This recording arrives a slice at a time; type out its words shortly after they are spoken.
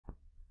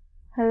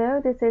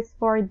Hello, this is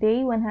for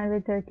day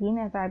 113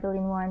 of Bible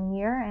in 1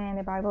 year, and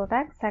the Bible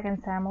text, 2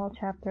 Samuel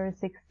chapter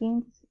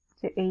 16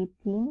 to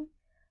 18,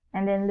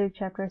 and then Luke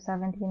chapter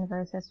 17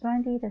 verses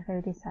 20 to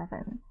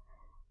 37.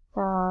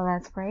 So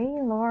let's pray.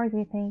 Lord,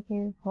 we thank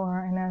you for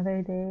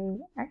another day.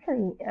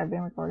 Actually, I've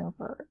been recording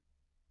for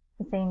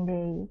the same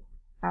day.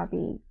 I'll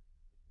be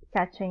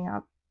catching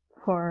up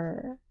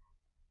for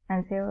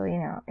until,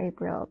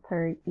 April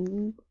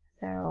 30.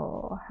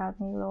 So help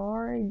me,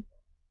 Lord.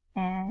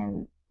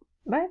 And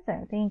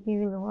blessed. Thank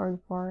you, Lord,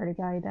 for the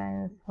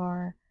guidance,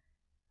 for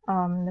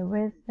the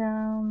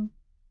wisdom,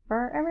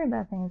 for every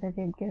blessing that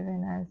you've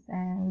given us,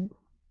 and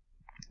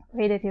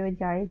pray that you would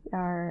guide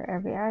our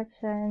every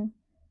action.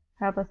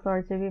 Help us,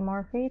 Lord, to be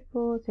more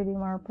faithful, to be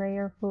more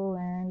prayerful,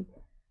 and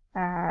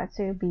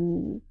to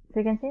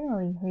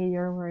continually read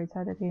your word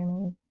so that we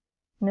may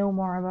know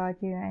more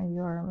about you and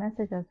your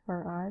messages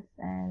for us.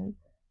 And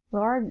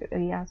Lord,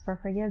 we ask for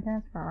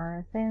forgiveness for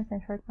our sins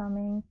and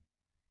shortcomings.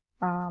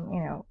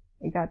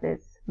 We got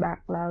this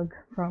backlog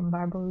from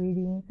Bible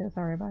reading, so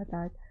sorry about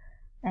that.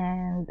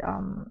 And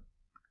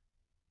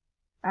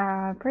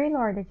pray,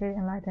 Lord, that you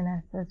enlighten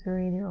us as we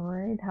read your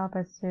word. Help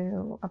us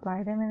to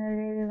apply them in our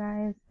daily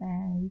lives,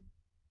 and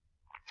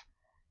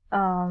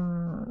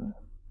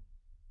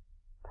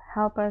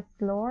help us,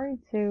 Lord,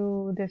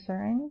 to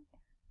discern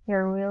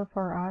your will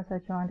for us,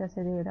 what you want us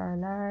to do with our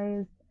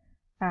lives,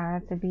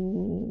 to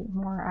be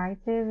more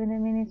active in the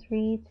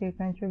ministry, to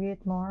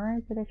contribute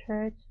more to the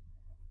church,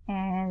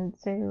 and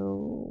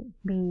to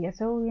be a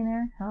soul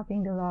winner,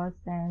 helping the lost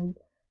and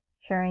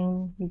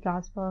sharing the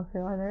gospel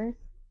to others.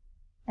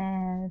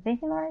 And thank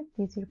you, Lord.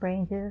 Please we pray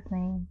in Jesus'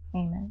 name.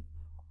 Amen.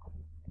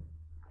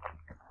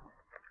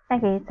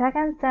 Okay,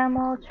 2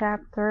 Samuel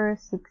chapter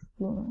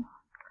 16.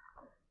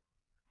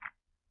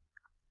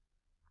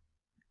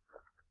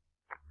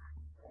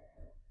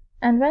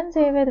 And when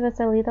David was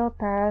a little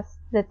past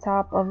the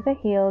top of the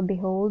hill,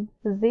 behold,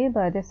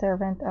 Ziba, the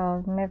servant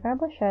of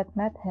Mephibosheth,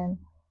 met him,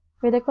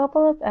 with a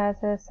couple of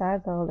asses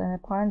saddled, and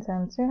upon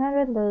them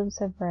 200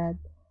 loaves of bread,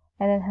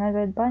 and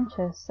 100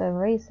 bunches of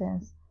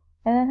raisins,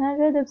 and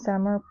 100 of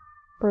summer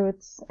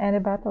fruits, and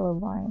a bottle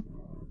of wine.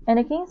 And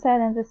the king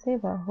said unto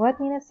Ziba, What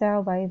meanest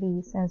thou by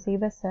these? And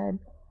Ziba said,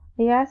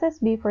 The asses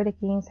be for the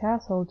king's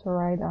household to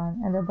ride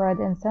on, and the bread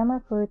and summer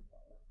fruit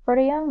for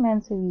the young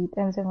men to eat,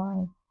 and the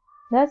wine,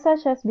 that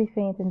such as be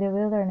faint in the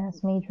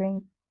wilderness may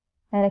drink.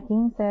 And the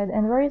king said,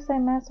 And where is thy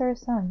master's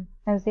son?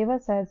 And Ziba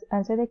said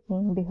unto the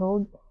king,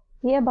 Behold,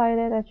 he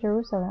abideth at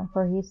Jerusalem,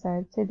 for he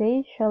said,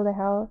 Today shall the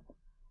house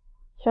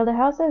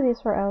of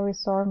Israel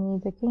restore me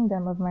the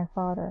kingdom of my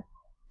father.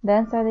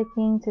 Then said the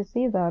king to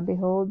Ziba,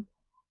 Behold,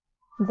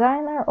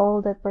 thine are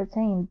all that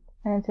pertained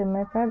unto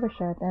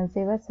Mephibosheth. And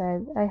Ziba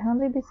said, I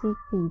humbly beseech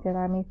thee that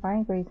I may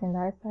find grace in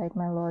thy sight,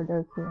 my lord,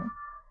 O king.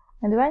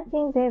 And when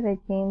King David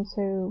came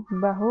to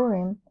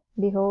Bahurim,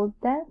 behold,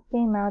 thence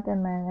came out a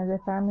man of the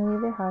family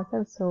of the house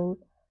of Saul,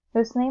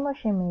 whose name was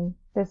Shimei,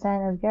 the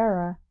son of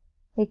Gera.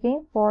 He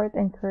came forth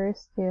and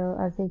cursed still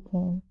as he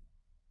came.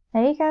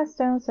 And he cast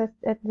stones at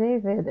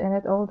David and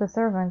at all the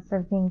servants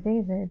of King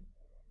David.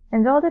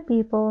 And all the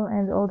people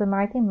and all the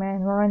mighty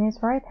men were on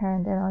his right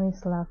hand and on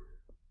his left.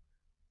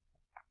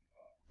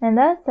 And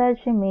thus said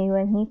Shimei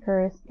when he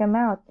cursed, Come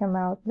out,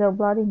 thou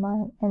bloody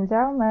man, and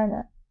thou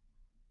man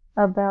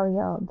of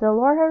Belial. The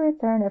Lord hath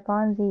returned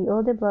upon thee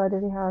all the blood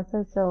of the house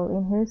of Saul,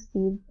 in whose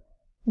stead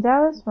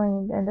thou hast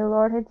reigned, and the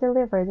Lord hath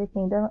delivered the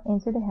kingdom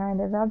into the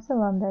hand of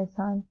Absalom thy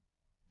son.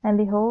 And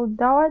behold,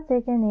 thou art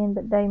taken in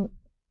thy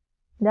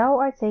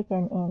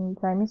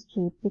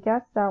mischief,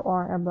 because thou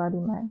art a bloody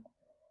man.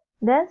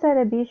 Then said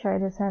Abishai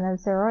the son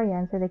of Zeruiah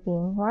unto the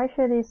king, Why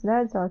shouldest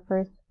thou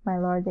curse my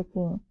lord the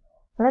king?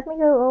 Let me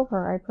go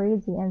over, I pray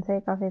thee, and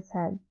take off his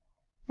head.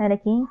 And the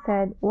king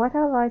said, What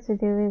have I to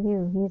do with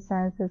you, ye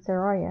sons of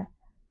Zeruiah?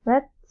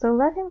 So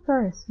let him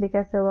curse,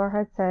 because the Lord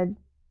hath said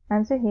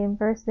unto him,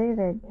 Curse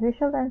David. Who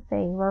shall then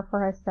say,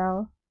 Wherefore hast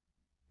thou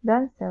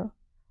done so?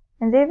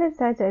 And David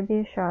said to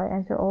Abishai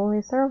and to all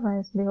his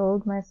servants,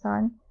 Behold, my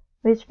son,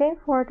 which came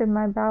forth of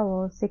my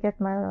bowels, seeketh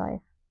my life.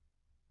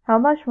 How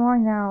much more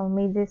now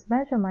may this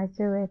Benjamite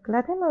do it?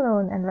 Let him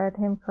alone, and let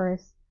him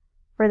curse,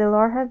 for the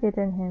Lord hath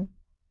bidden him.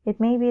 It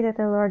may be that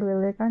the Lord will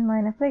look on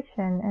mine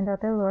affliction, and that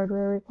the Lord will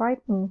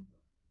requite me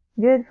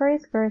good for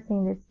his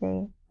cursing this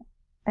day.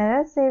 And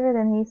as David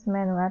and his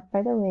men went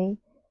by the way,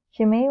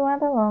 Shimei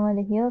went along on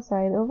the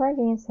hillside over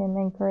against him,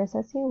 and cursed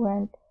as he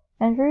went,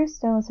 and threw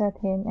stones at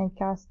him, and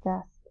cast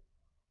dust.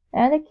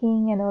 And the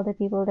king and all the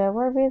people that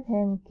were with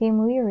him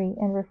came weary,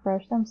 and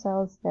refreshed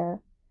themselves there.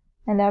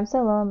 And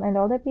Absalom and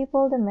all the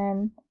people, the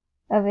men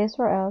of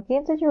Israel,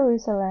 came to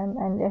Jerusalem,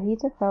 and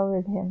Ahithophel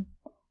with him.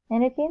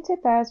 And it came to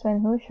pass,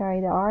 when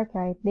Hushai the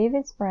Archite,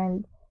 David's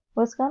friend,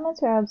 was come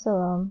unto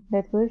Absalom,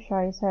 that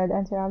Hushai said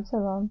unto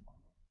Absalom,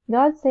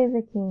 God save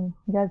the king,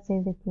 God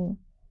save the king.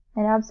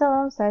 And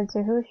Absalom said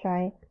to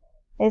Hushai,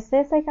 Is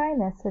this a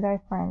kindness to thy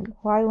friend?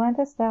 Why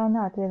wentest thou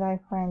not with thy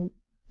friend?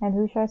 And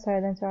Hushai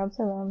said unto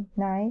Absalom,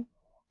 Nay,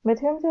 but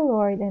whom the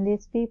Lord and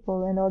these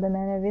people and all the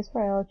men of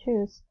Israel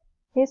choose,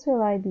 His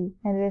will I be,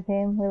 and with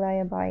him will I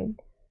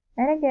abide.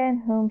 And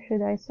again, whom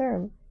should I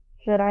serve?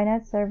 Should I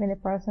not serve in the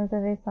presence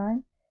of thy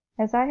son?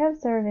 As I have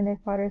served in thy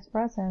father's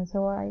presence,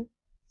 so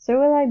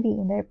will I be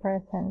in thy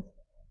presence.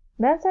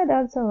 Then said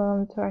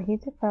Absalom to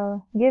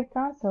Ahithophel, Give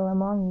counsel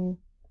among you,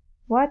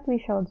 what we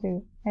shall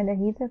do. And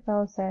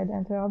Ahithophel said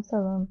unto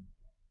Absalom,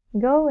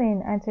 Go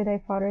in unto thy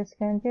father's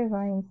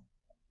concubines,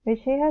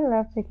 which he had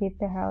left to keep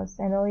the house,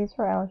 and all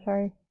Israel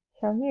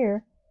shall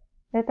hear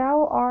that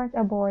thou art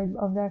abhorred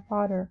of thy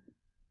father.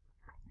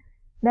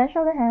 Then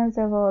shall the hands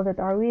of all that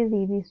are with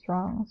thee be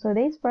strong. So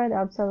they spread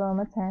Absalom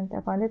a tent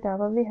upon the top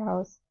of the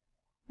house.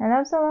 And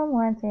Absalom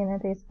went in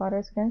unto his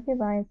father's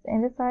concubines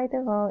in the sight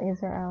of all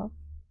Israel.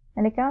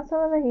 And the counsel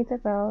of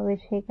Ahithophel,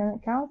 which he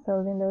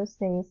counselled in those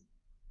days,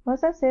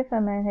 was as if a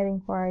man had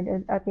inquired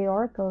at the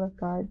oracle of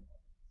God.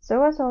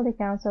 So was all the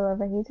counsel of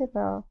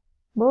Ahithophel,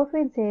 both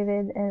with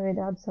David and with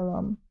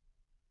Absalom.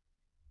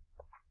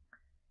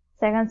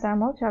 2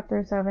 Samuel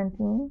chapter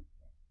 17.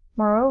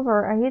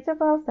 Moreover,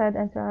 Ahithophel said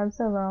unto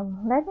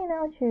Absalom, Let me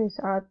now choose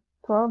out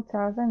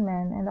 12,000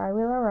 men, and I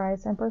will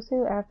arise and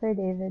pursue after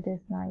David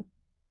this night.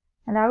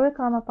 And I will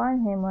come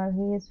upon him while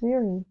he is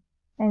weary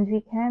and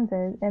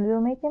weak-handed, and will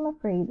make him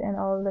afraid, and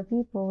all the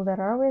people that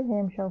are with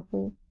him shall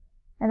flee.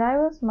 And I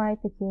will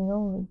smite the king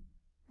only.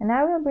 And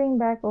I will bring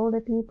back all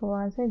the people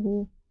unto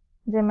thee.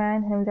 The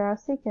man whom thou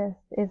seekest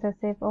is as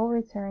if all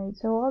returned,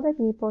 so all the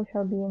people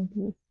shall be in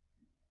peace.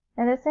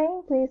 And the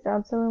saying pleased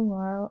Absalom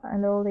well,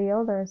 and all the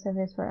elders of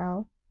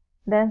Israel.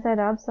 Then said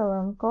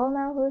Absalom, Call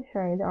now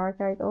Hushai the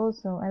Archite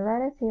also, and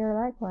let us hear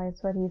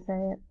likewise what he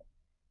saith.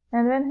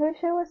 And when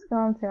Hushai was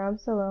come to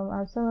Absalom,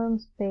 Absalom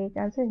spake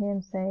unto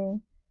him,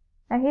 saying,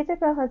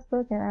 Ahithophel hath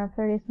spoken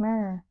after this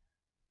manner.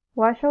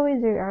 What shall we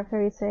do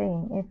after his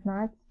saying? If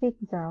not, speak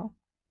thou.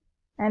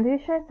 And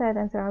Hushai said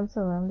unto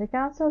Absalom, The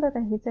counsel that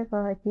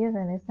Ahithophel hath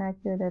given is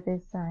not good at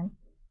this time.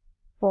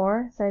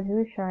 For, said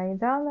Hushai,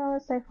 thou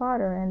knowest thy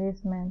father and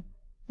his men,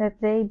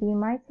 that they be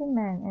mighty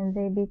men, and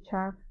they be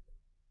chafed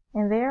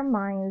in their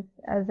minds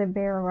as a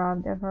bear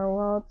robbed of her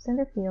whelps in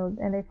the field,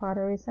 and thy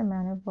father is a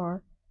man of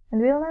war,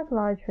 and will not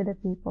lodge with the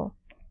people.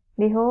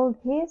 Behold,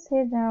 he is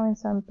hid now in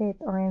some pit,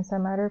 or in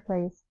some other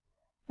place.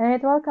 And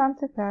it will come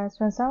to pass,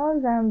 when some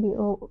of them be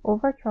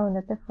overthrown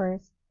at the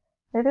first,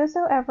 that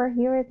whosoever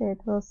heareth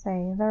it will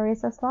say, There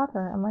is a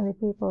slaughter among the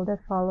people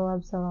that follow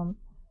Absalom.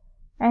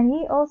 And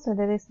he also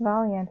that is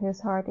valiant,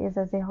 whose heart is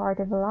as the heart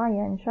of a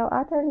lion, shall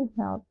utterly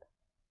melt.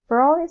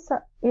 For all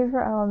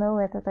Israel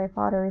knoweth that thy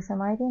father is a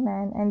mighty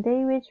man, and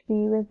they which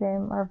be with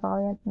him are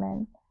valiant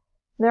men.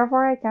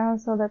 Therefore I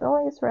counsel that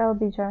all Israel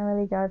be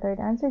generally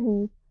gathered unto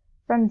thee,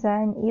 from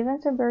Dan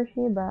even to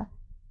Beersheba,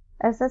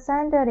 as the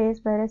sand that is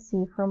by the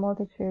sea for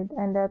multitude,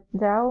 and that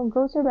thou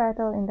go to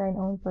battle in thine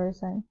own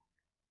person.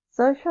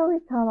 So shall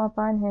we come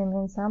upon him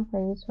in some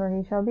place where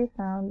he shall be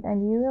found,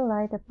 and you will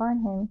light upon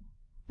him,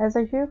 as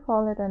a dew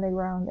falleth on the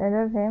ground, and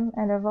of him,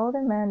 and of all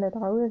the men that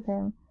are with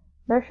him,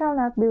 there shall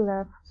not be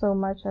left so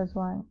much as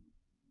one.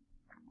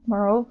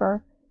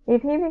 Moreover,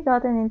 if he be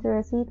gotten into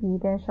a city,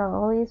 then shall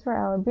all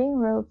Israel bring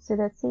ropes to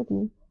that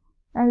city,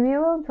 and we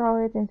will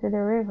draw it into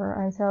the river,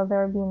 until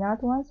there be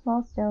not one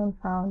small stone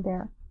found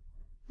there.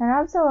 And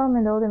Absalom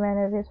and all the men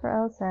of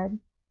Israel said,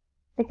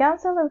 The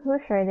counsel of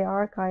Hushai the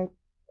Archite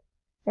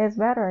is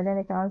better than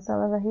the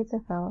counsel of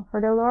Ahithophel,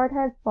 for the Lord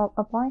had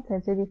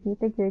appointed to defeat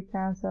the good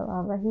counsel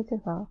of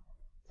Ahithophel,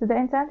 to the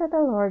intent that the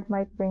Lord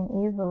might bring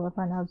evil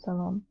upon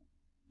Absalom.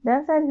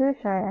 Then said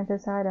Hushai unto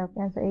Zadok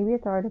and to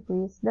Abiathar the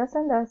priest, Thus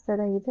and thus did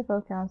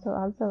Ahithophel counsel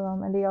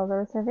Absalom and the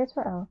elders of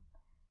Israel,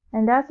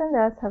 and thus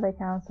have I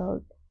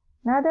counselled.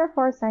 Now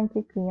therefore send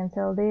quickly and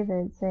tell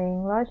David,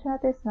 saying, Lodge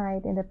not this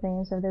night in the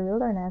plains of the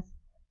wilderness,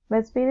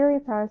 but speedily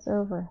pass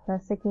over,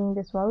 lest the king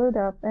be swallowed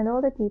up, and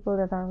all the people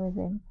that are with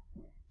him.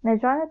 Now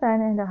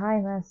Jonathan and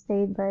Ahimaaz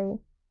stayed by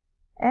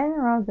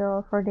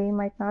En-Rogel, for they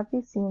might not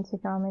be seen to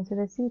come into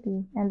the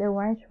city. And the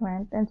wench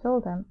went and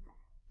told them.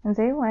 And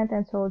they went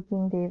and told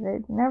King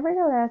David.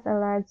 Nevertheless a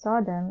lad saw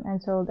them, and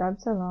told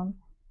Absalom.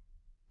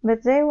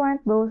 But they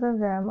went both of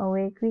them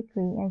away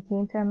quickly, and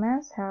came to a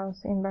man's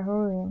house in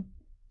Bahurim,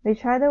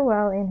 which had a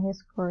well in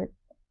his court,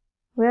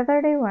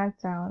 whither they went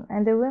down.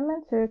 And the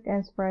women took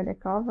and spread a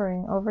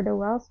covering over the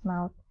well's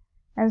mouth,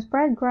 and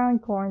spread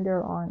ground corn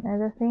thereon, and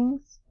the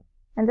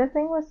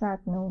thing was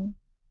not known.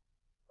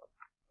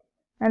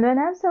 And when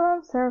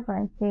Absalom's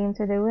servant came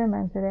to the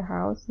women to the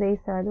house, they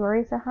said, Where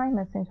is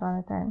Ahimaaz and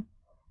Jonathan?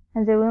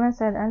 And the women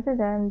said unto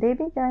them, They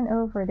be gone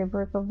over the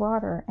brook of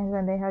water. And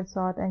when they had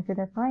sought and could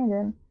not find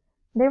them,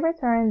 they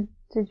returned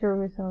to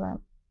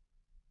Jerusalem.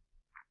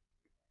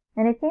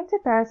 And it came to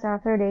pass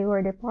after they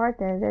were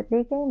departed, that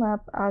they came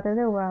up out of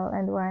the well,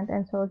 and went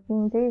and told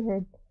King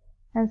David,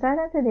 and said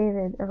unto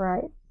David,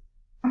 Arise,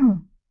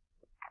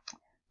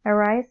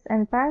 arise,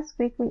 and pass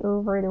quickly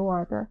over the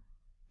water.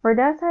 For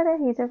thus had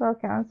Ahithophel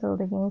counselled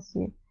against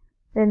you.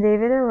 Then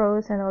David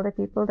arose, and all the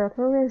people that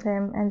were with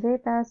him, and they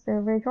passed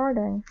over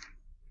Jordan,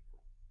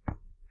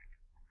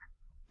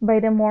 By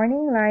the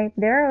morning light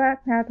there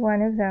lacked not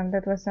one of them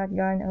that was not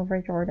gone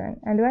over Jordan.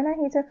 And when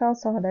Ahithophel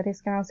saw that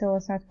his counsel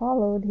was not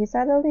followed, he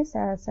saddled his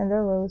ass and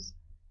arose,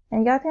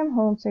 and got him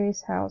home to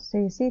his house, to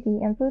his city,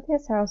 and put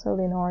his household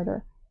in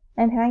order,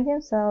 and hanged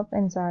himself,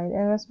 and died,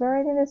 and was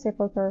buried in the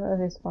sepulchre of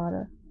his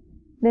father.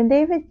 Then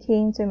David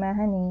came to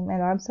Mahanaim,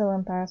 and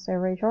Absalom passed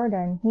over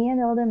Jordan, he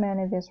and all the men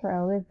of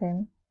Israel with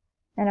him.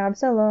 And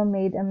Absalom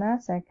made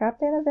Amasa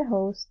captain of the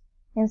host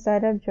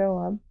instead of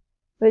Joab,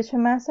 which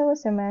Amasa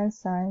was a man's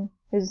son,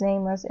 whose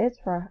name was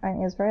Itra,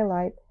 an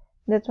Israelite,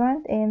 that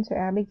went in to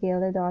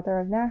Abigail the daughter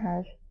of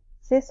Nahash,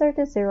 sister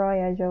to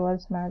Zeruiah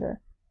Joab's mother.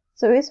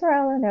 So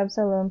Israel and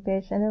Absalom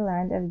pitched in the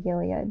land of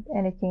Gilead.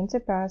 And it came to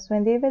pass,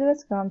 when David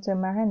was come to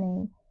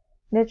Mahanaim,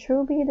 that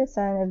Shubi the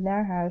son of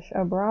Nahash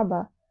of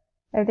Rabbah,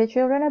 of the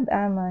children of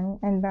Ammon,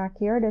 and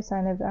Machir the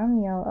son of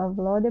Ammiel of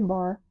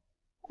Lodebar,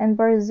 and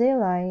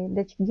Barzillai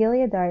the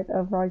Gileadite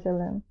of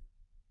Rogelim,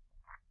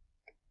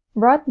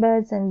 brought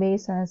beds and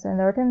basins and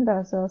earthen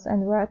vessels,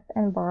 and wheat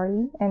and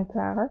barley and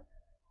flour,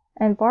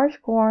 and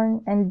parched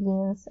corn and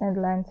beans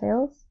and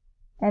lentils,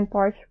 and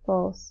parched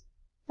pulse,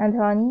 and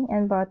honey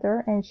and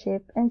butter and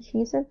sheep and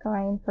cheese of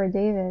kine for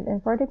David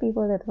and for the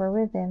people that were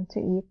with him to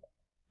eat.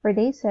 For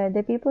they said,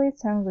 The people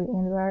is hungry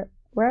and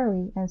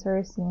weary and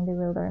thirsty in the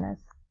wilderness.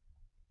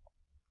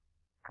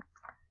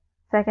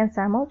 2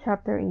 Samuel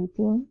chapter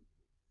 18.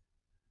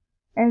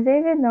 And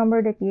David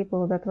numbered the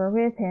people that were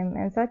with him,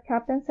 and set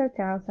captains of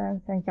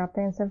thousands and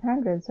captains of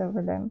hundreds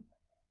over them.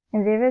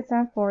 And David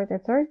sent forth a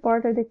third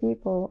part of the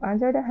people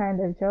under the hand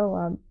of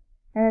Joab,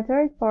 and a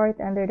third part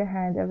under the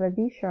hand of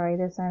Abishai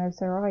the son of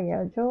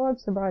Zeruiah,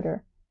 Joab's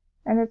brother,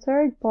 and a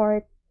third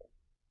part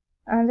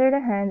under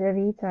the hand of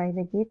Ittai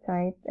the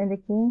Gittite. And the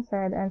king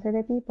said unto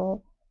the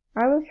people,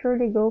 I will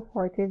surely go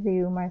forth with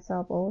you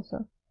myself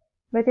also.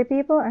 But the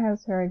people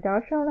answered,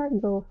 Thou shalt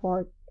not go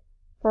forth.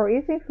 For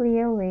if we flee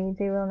away,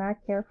 they will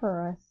not care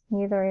for us,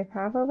 neither if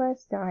half of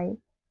us die,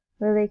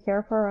 will they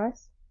care for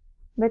us.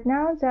 But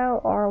now thou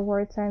art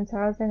worth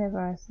 10,000 of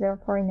us,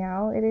 therefore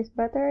now it is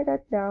better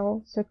that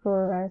thou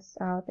succour us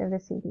out of the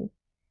city.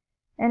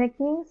 And the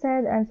king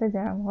said unto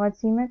them, What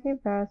seemeth you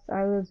best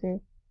I will do.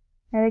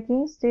 And the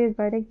king stood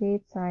by the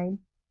gate side,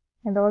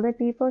 and all the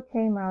people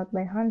came out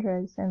by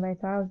hundreds and by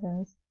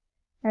thousands.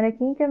 And the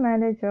king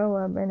commanded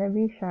Joab and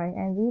Abishai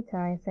and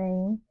Ittai,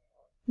 saying,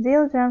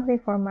 Deal gently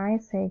for my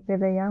sake with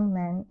the young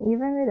men,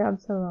 even with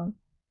Absalom.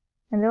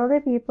 And all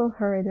the people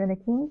heard when the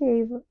king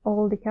gave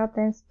all the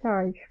captains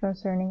charge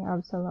concerning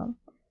Absalom.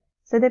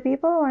 So the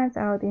people went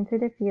out into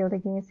the field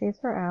against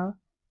Israel,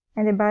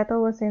 and the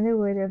battle was in the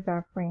wood of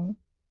Ephraim,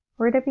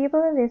 where the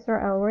people of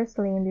Israel were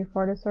slain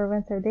before the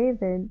servants of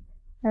David,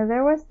 and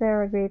there was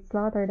there a great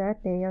slaughter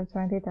that day of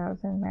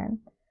 20,000 men.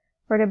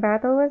 For the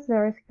battle was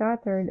there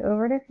scattered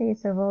over the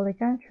face of all the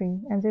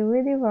country, and the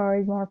wood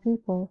devoured more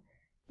people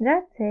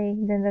that day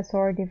than the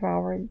sword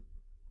devoured.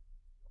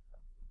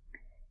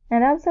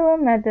 And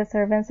Absalom met the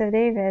servants of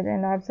David,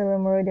 and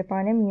Absalom rode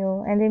upon a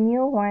mule, and the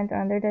mule went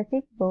under the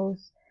thick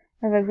boughs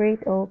of a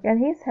great oak,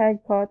 and his head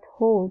caught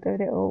hold of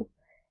the oak,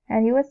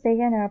 and he was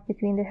taken up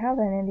between the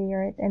heaven and the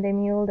earth, and the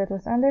mule that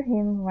was under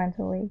him went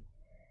away.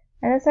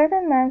 And a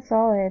certain man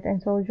saw it, and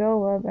told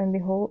Joab,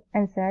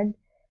 and said,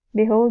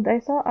 Behold, I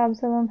saw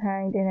Absalom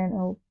hanged in an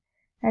oak.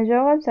 And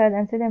Joab said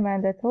unto the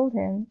man that told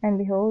him, And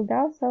behold,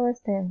 thou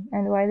sawest him,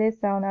 and why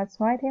didst thou not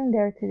smite him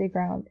there to the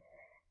ground?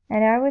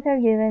 And I would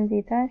have given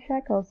thee 10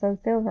 shekels of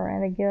silver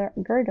and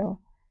a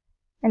girdle.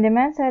 And the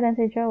man said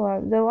unto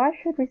Joab, Though I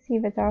should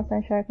receive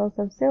 1,000 shekels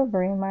of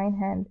silver in mine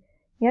hand,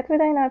 yet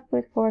would I not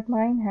put forth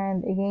mine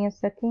hand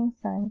against the king's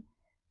son.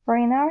 For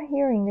in our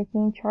hearing the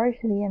king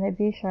charged thee and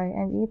Abishai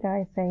and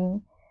Ittai,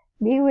 saying,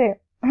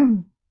 Beware,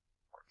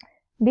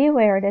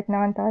 beware that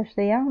none touch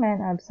the young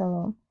man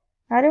Absalom.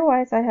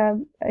 Otherwise I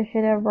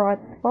should have brought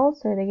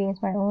falsehood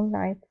against my own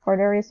life, for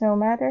there is no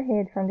matter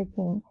hid from the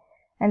king,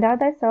 and thou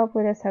thyself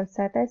wouldst have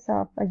set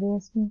thyself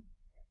against me.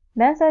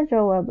 Then said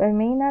Joab, I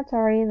may not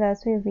tarry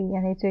thus with thee.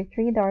 And he took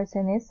 3 darts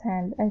in his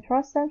hand, and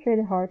thrust them through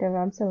the heart of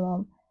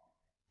Absalom,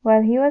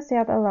 while he was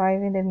yet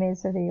alive in the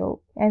midst of the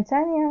oak. And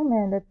 10 young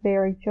men that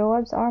bare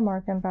Joab's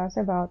armor compassed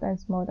about, and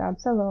smote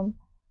Absalom,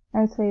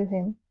 and slew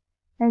him.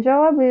 And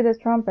Joab blew the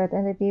trumpet,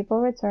 and the people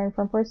returned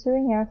from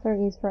pursuing after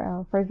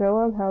Israel, for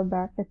Joab held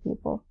back the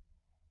people.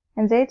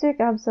 And they took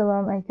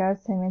Absalom, and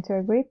cast him into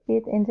a great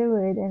pit in the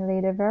wood, and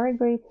laid a very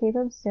great heap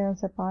of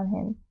stones upon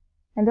him.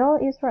 And all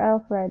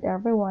Israel fled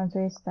every one to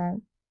his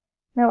tent.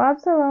 Now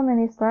Absalom in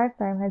his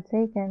lifetime had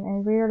taken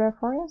and reared up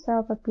for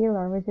himself a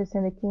pillar which is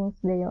in the king's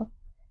dale.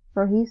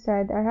 For he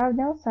said, I have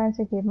no son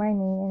to keep my name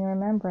in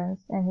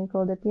remembrance, and he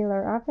called the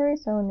pillar after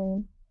his own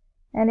name,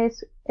 and it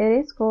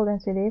is called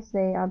unto this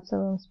day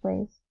Absalom's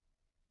place.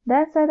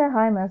 Then said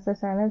Ahimaaz the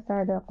son of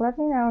Zadok, Let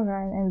me now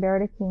run and bear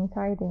the king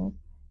tidings,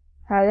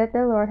 how that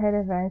the Lord had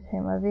avenged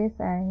him of his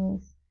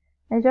enemies.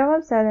 And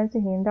Joab said unto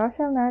him, Thou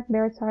shalt not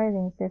bear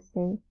tidings this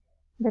day,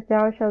 but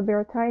thou shalt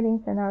bear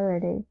tidings another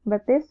day.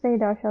 But this day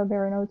thou shalt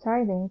bear no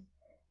tidings,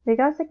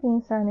 because the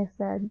king's son is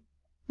dead.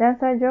 Then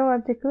said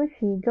Joab to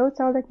Cushi, Go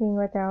tell the king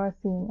what thou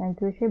hast seen. And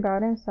Cushi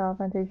bowed himself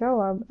unto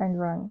Joab, and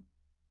ran.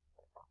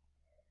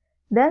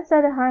 Then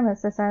said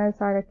Ahimaaz the son of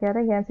Zadok yet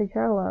again to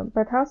Joab,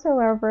 But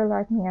howsoever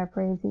like me, I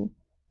pray thee,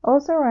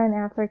 also run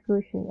after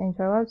Cushi. And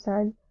Joab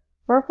said,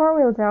 Wherefore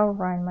wilt thou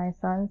run, my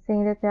son,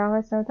 seeing that thou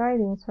hast no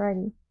tidings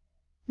ready?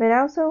 But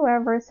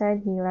howsoever said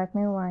he, Let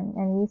me run.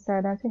 And he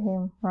said unto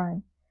him,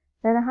 Run.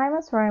 Then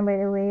Ahimaaz ran by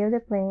the way of the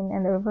plain,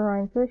 and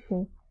overran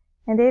Cushi.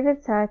 And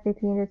David sat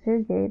between the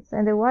two gates,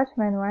 and the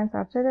watchman went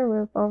up to the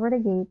roof over the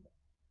gate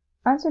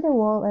unto the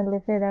wall, and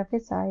lifted up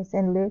his eyes,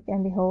 and looked,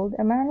 and behold,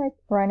 a man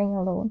running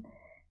alone.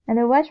 And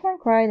the watchman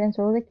cried and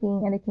told the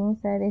king, and the king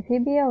said, If he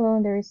be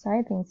alone, there is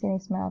tidings in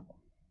his mouth.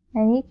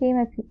 And he came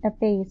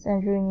apace,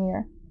 and drew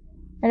near.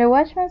 And the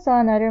watchman saw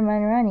another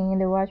man running, and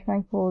the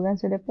watchman called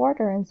unto the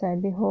porter, and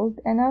said,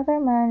 Behold, another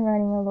man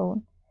running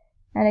alone.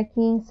 And the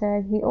king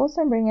said, He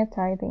also bringeth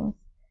tidings.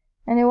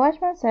 And the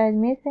watchman said,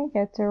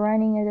 Methinketh the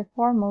running of the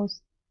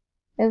foremost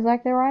is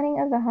like the running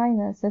of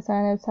Ahimaaz the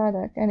son of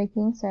Zadok. And the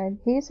king said,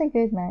 He is a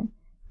good man,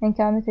 and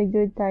cometh with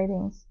good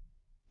tidings.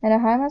 And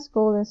Ahimaaz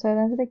called and said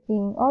unto the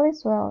king, All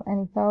is well.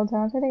 And he fell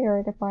down to the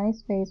earth upon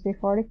his face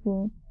before the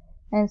king,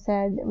 and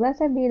said,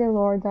 Blessed be the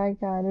Lord thy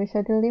God, which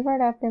hath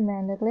delivered up the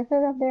men that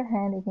lifted up their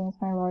hand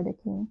against my lord the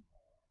king.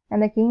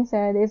 And the king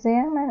said, Is the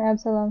young man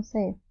Absalom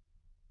safe?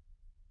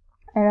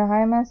 And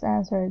Ahimaaz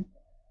answered,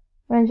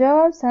 When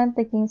Joab sent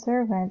the king's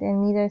servant,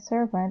 and me thy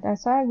servant, I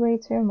saw a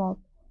great tumult,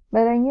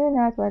 but I knew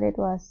not what it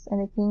was.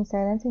 And the king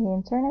said unto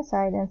him, Turn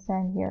aside, and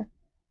stand here.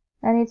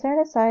 And he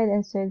turned aside,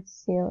 and stood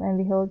still. And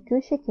behold,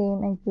 Cushi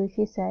came, and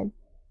Cushi said,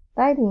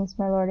 Tidings,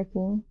 my lord the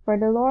king, for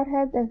the Lord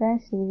hath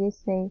avenged thee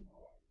this day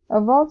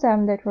of all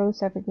them that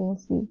rose up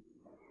against thee.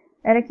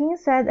 And the king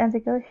said unto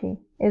Cushi,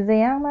 Is the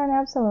young man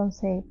Absalom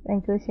safe?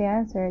 And Cushi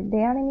answered,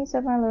 The enemies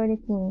of my lord the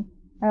king,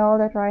 and all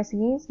that rise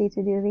against thee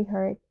to do thee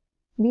hurt,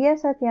 be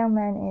as that young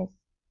man is.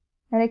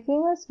 And the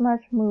king was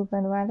much moved,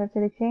 and went up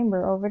to the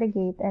chamber over the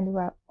gate, and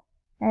wept.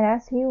 And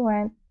as he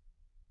went,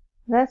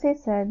 thus he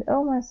said,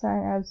 O my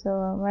son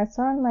Absalom, my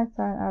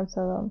son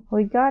Absalom,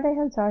 would God I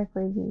had died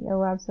for thee,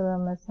 O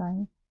Absalom, my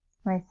son,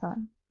 my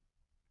son.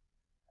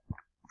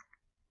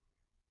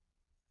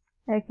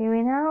 Okay,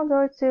 we now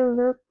go to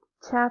Luke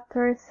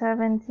chapter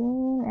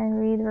 17 and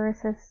read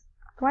verses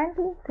 20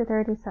 to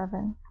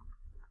 37.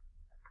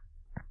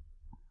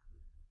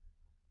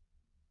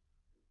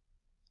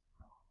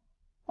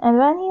 And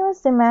when he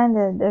was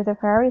demanded of the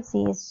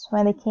Pharisees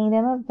when the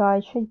kingdom of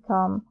God should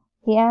come,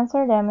 he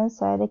answered them and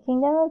said, The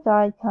kingdom of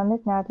God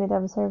cometh not with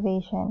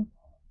observation,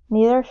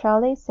 neither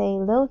shall they say,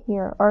 Lo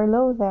here, or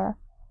Lo there.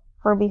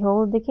 For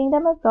behold, the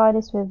kingdom of God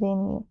is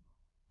within you.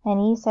 And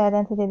he said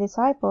unto the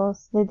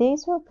disciples, The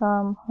days will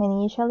come, when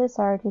ye shall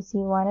desire to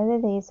see one of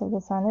the days of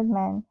the Son of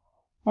Man,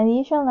 and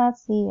ye shall not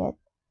see it.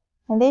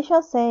 And they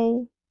shall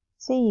say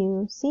to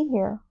you, See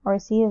here, or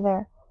see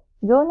there.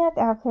 Go not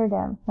after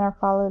them, nor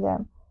follow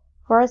them.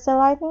 For as the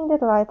lightning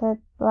that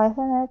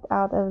lighteneth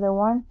out of the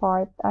one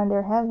part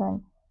under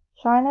heaven,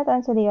 shineth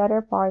unto the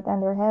other part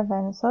under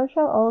heaven, so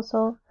shall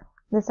also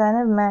the Son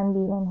of Man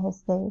be in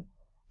his day.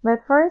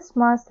 But first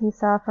must he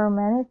suffer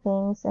many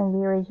things, and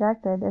be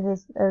rejected of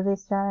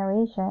his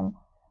generation.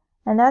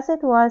 And as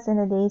it was in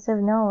the days of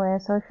Noah,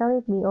 so shall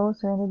it be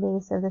also in the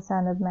days of the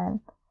Son of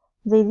Man.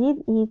 They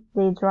did eat,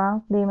 they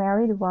drank, they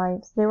married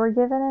wives, they were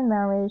given in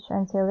marriage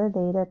until the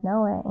day that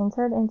Noah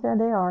entered into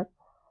the ark,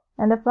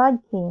 and the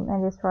flood came,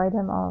 and destroyed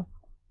them all.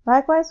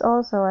 Likewise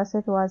also as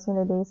it was in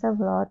the days of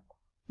Lot,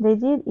 they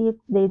did eat,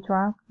 they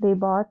drank, they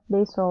bought,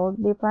 they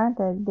sold, they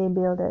planted, they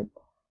builded.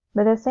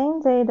 But the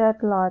same day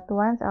that Lot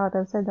went out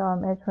of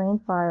Sodom, it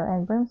rained fire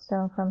and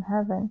brimstone from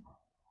heaven,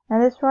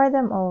 and destroyed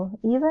them all.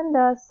 Even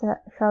thus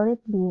shall it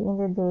be in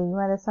the day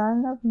when the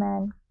Son of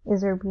Man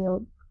is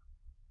revealed.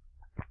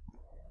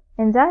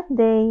 In that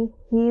day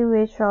he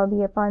which shall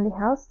be upon the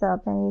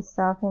housetop, and his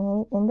stuff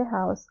in the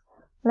house,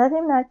 let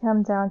him not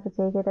come down to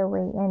take it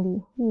away,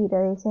 and he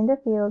that is in the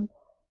field,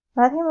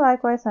 let him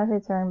likewise not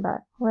return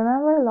back.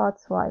 Remember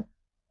Lot's wife.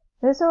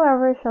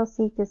 Whosoever shall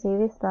seek to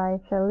save his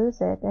life shall lose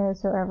it, and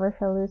whosoever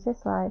shall lose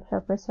his life shall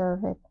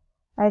preserve it.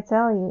 I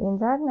tell you, in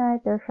that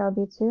night there shall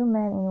be two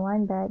men in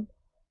one bed.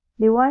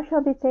 The one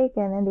shall be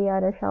taken, and the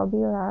other shall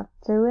be left.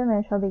 Two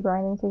women shall be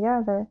grinding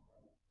together.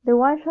 The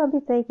one shall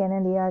be taken,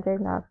 and the other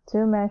left.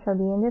 Two men shall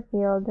be in the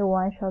field. The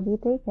one shall be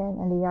taken,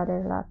 and the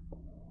other left.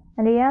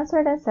 And they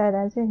answered and said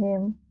unto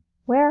him,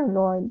 Where,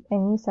 Lord?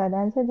 And he said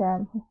unto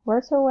them,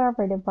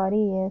 Wheresoever the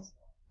body is,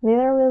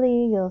 thither will the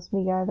eagles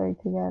be gathered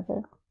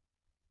together.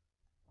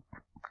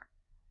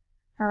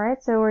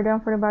 Alright, so we're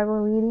done for the Bible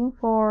reading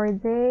for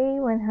day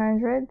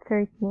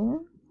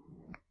 113.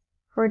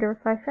 For the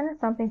reflection and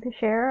something to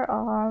share,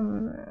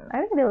 I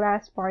think the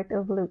last part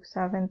of Luke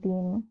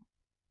 17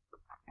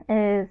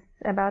 is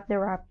about the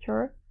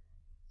rapture.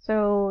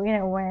 So,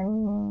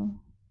 when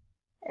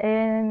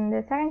in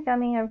the second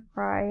coming of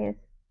Christ,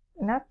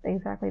 not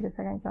exactly the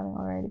second coming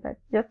already, but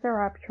just the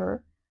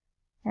rapture,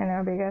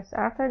 because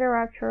after the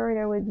rapture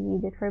there would be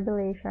the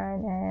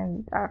tribulation,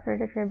 and after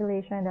the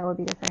tribulation there will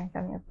be the second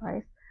coming of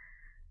Christ.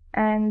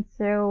 And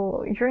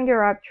so during the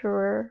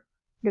rapture,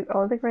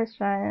 all the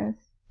Christians,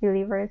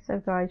 believers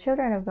of God,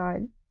 children of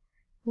God,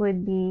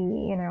 would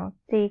be,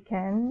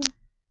 taken,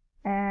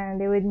 and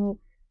they would meet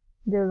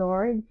the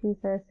Lord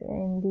Jesus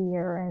in the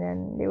air, and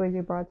then they would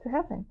be brought to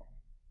heaven.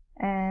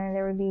 And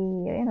there would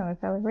be,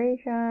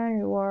 celebration,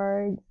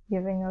 rewards,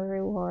 giving of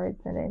rewards,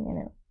 and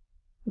then,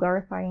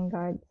 glorifying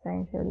God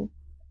essentially.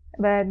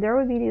 But there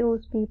would be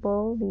those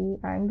people, the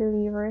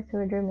unbelievers, who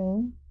would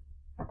remain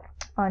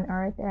on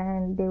earth,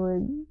 and they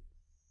would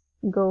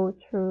go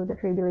through the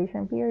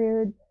tribulation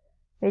period,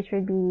 which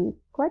would be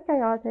quite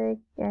chaotic,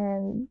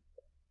 and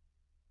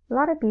a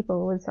lot of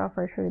people would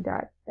suffer through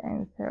that.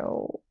 And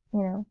so,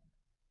 it's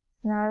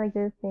not a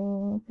good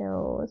thing.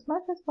 So as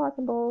much as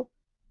possible,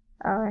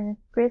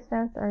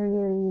 Christians are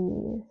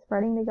really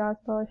spreading the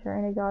gospel,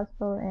 sharing the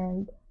gospel,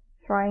 and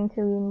trying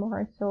to win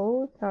more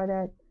souls so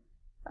that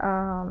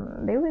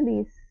they will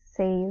be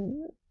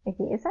saved.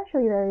 Okay,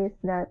 essentially there is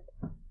that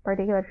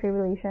particular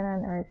tribulation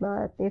on earth,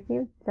 but if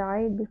you've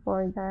died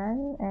before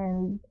then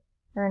and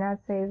you're not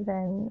saved,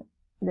 then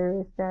there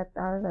is that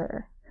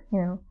other,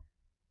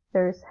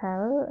 there's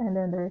hell, and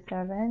then there's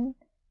heaven.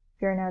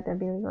 If you're not a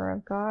believer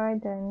of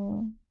God,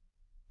 then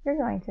you're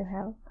going to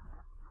hell.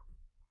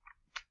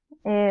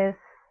 Is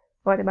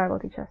what the Bible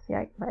teaches,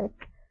 yeah, right?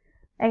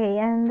 Okay,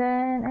 and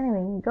then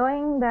anyway,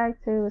 going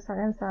back to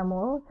 2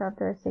 Samuel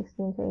chapter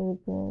 16 to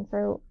 18.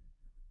 So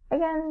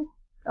again,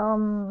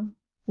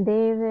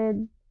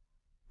 David,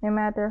 no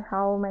matter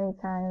how many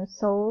times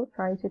Saul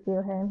tried to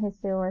kill him, he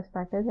still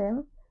respected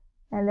him.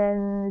 And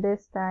then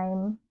this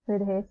time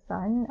with his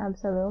son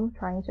Absalom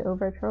trying to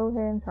overthrow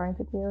him, trying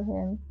to kill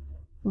him.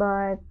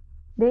 But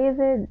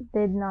David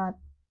did not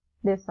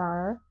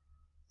desire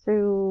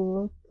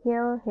to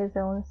kill his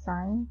own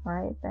son,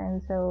 right?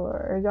 And so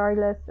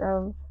regardless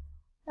of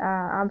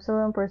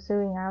Absalom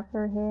pursuing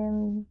after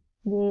him,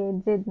 he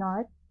did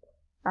not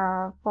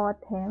fought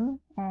him,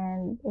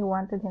 and he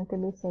wanted him to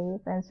be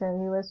safe. And so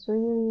he was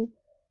really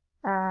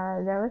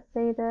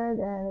devastated,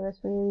 and was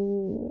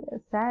really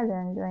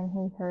saddened when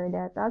he heard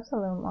that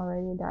Absalom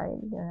already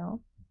died,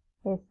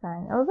 his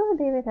son. Although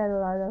David had a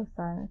lot of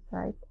sons,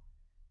 right?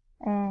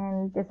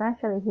 And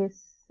essentially his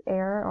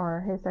heir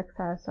or his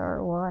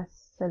successor was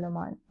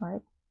Solomon,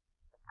 right?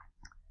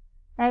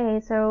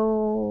 Okay,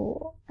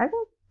 so I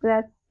think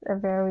that's a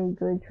very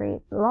good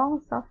trait.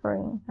 Long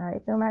suffering,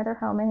 right? No matter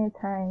how many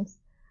times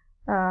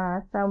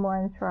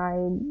someone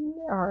tried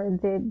or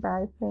did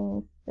bad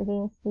things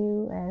against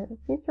you, and if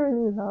you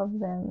truly love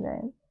them,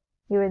 then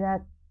you would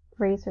not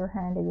raise your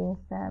hand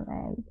against them,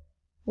 and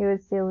you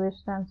would still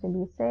wish them to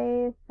be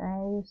safe,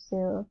 and you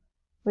still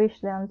wish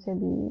them to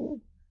be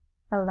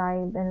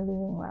alive and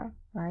living well,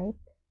 right?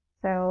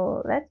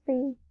 So let's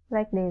be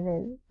like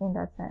David in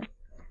that sense.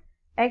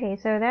 Okay,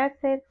 so that's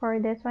it for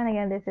this one.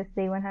 Again, this is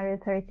day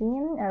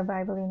 113 of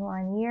Bible in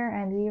 1 year,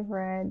 and we've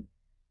read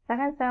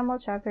 2 Samuel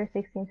chapter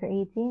 16 to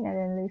 18, and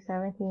then Luke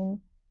 17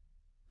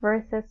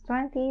 verses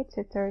 20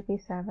 to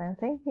 37.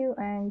 Thank you,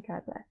 and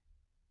God bless.